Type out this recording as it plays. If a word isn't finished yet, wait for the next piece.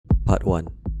Part 1.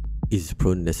 Is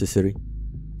prone necessary?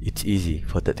 It's easy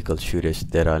for tactical shooters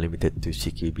that are limited to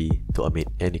CQB to omit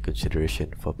any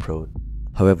consideration for prone.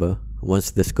 However,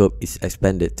 once the scope is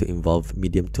expanded to involve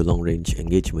medium to long range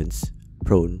engagements,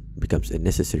 prone becomes a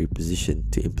necessary position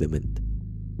to implement.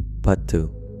 Part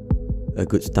 2. A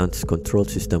good stance control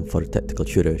system for a tactical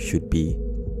shooter should be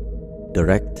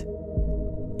direct,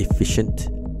 efficient,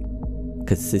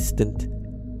 consistent,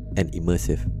 and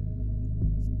immersive.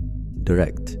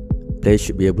 Direct. Players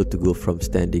should be able to go from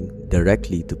standing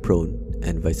directly to prone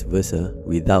and vice versa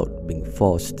without being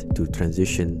forced to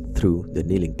transition through the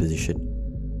kneeling position.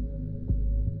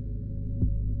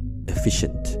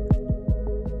 Efficient.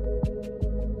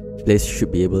 Players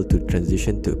should be able to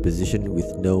transition to a position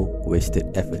with no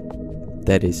wasted effort,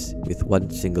 that is, with one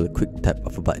single quick tap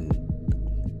of a button.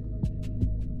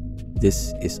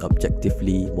 This is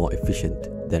objectively more efficient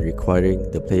than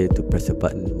requiring the player to press a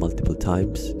button multiple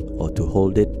times, or to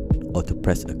hold it, or to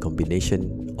press a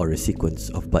combination or a sequence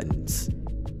of buttons.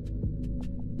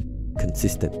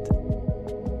 Consistent.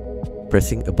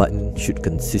 Pressing a button should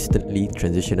consistently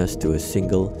transition us to a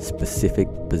single, specific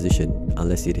position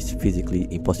unless it is physically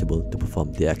impossible to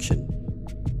perform the action.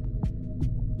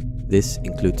 This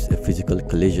includes a physical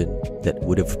collision that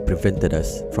would have prevented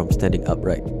us from standing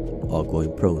upright or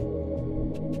going prone.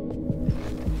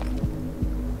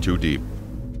 Too deep.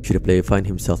 Should a player find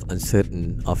himself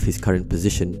uncertain of his current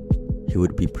position, he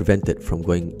would be prevented from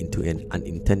going into an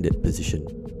unintended position.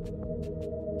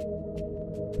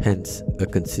 Hence, a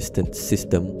consistent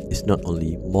system is not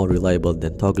only more reliable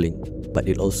than toggling, but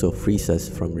it also frees us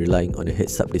from relying on a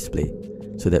heads-up display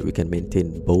so that we can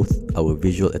maintain both our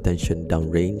visual attention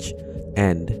downrange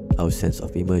and our sense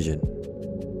of immersion.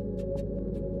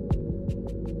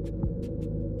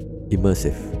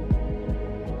 Immersive.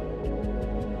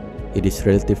 It is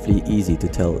relatively easy to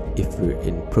tell if we're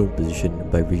in prone position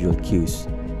by visual cues,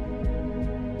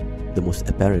 the most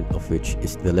apparent of which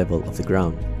is the level of the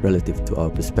ground relative to our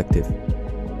perspective.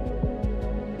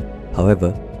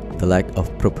 However, the lack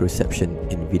of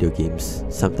proprioception in video games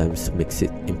sometimes makes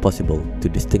it impossible to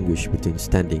distinguish between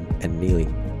standing and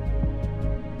kneeling.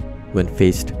 When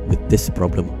faced with this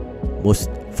problem, most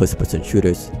first-person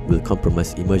shooters will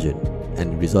compromise immersion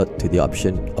and resort to the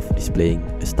option of displaying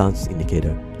a stance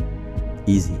indicator.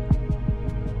 Easy.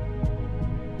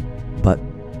 But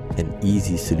an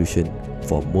easy solution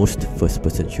for most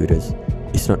first-person shooters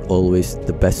is not always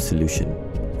the best solution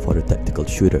for a tactical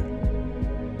shooter.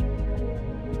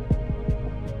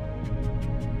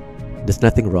 There's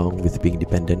nothing wrong with being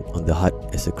dependent on the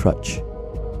HUD as a crutch,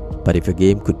 but if a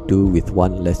game could do with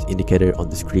one less indicator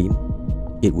on the screen,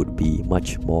 it would be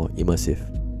much more immersive.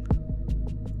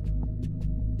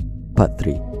 Part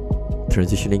 3.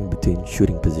 Transitioning between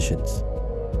shooting positions.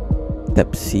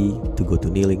 Tap C to go to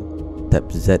kneeling, tap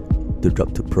Z to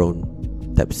drop to prone,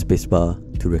 tap spacebar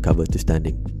to recover to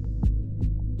standing.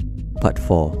 Part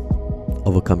 4.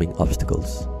 Overcoming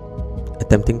obstacles.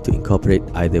 Attempting to incorporate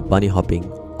either bunny hopping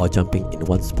or jumping in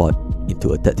one spot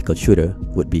into a tactical shooter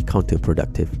would be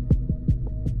counterproductive.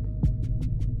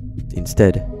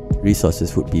 Instead,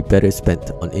 resources would be better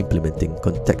spent on implementing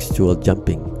contextual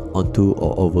jumping onto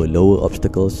or over lower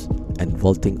obstacles and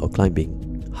vaulting or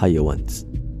climbing higher ones.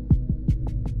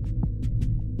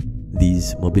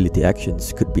 These mobility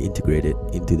actions could be integrated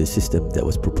into the system that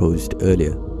was proposed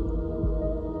earlier.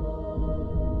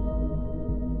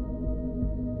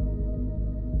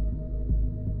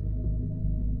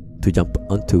 To jump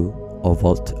onto or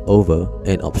vault over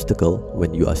an obstacle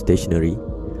when you are stationary,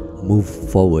 move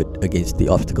forward against the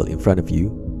obstacle in front of you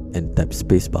and tap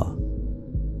spacebar.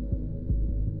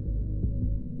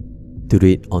 To do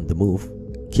it on the move,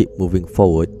 keep moving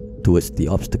forward towards the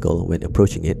obstacle when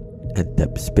approaching it and tap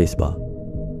spacebar.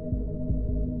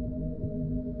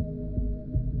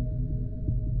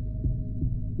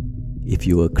 If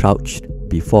you were crouched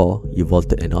before you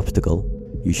vaulted an obstacle,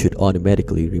 you should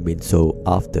automatically remain so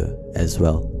after as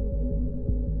well.